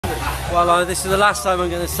Well, this is the last time I'm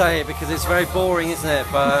going to say it because it's very boring, isn't it?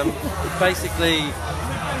 But basically,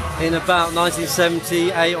 in about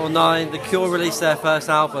 1978 or 9, The Cure released their first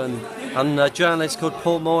album, and a journalist called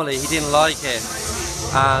Paul Morley, he didn't like it.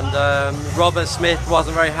 And Robert Smith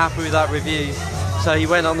wasn't very happy with that review. So he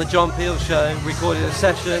went on the John Peel show, recorded a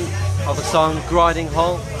session of the song Grinding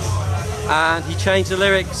Halt, and he changed the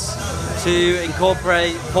lyrics to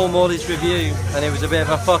incorporate Paul Morley's review, and it was a bit of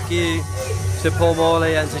a fuck you to Paul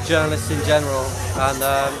Morley and to journalists in general. And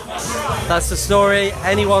that's the story.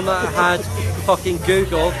 Anyone that had fucking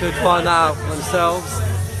Google could find that out for themselves,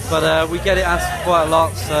 but we get it asked quite a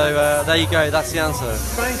lot, so there you go, that's the answer.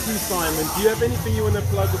 Thank you, Simon. Do you have anything you want to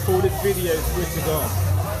plug before this video switches off?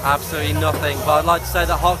 Absolutely nothing, but I'd like to say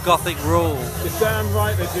the Hot Gothic rule. You're damn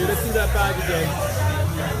right they do. Let's see that bag again.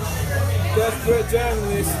 Desperate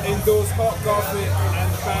journalists endorse hot gothic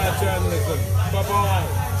and bad journalism.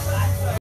 Bye-bye.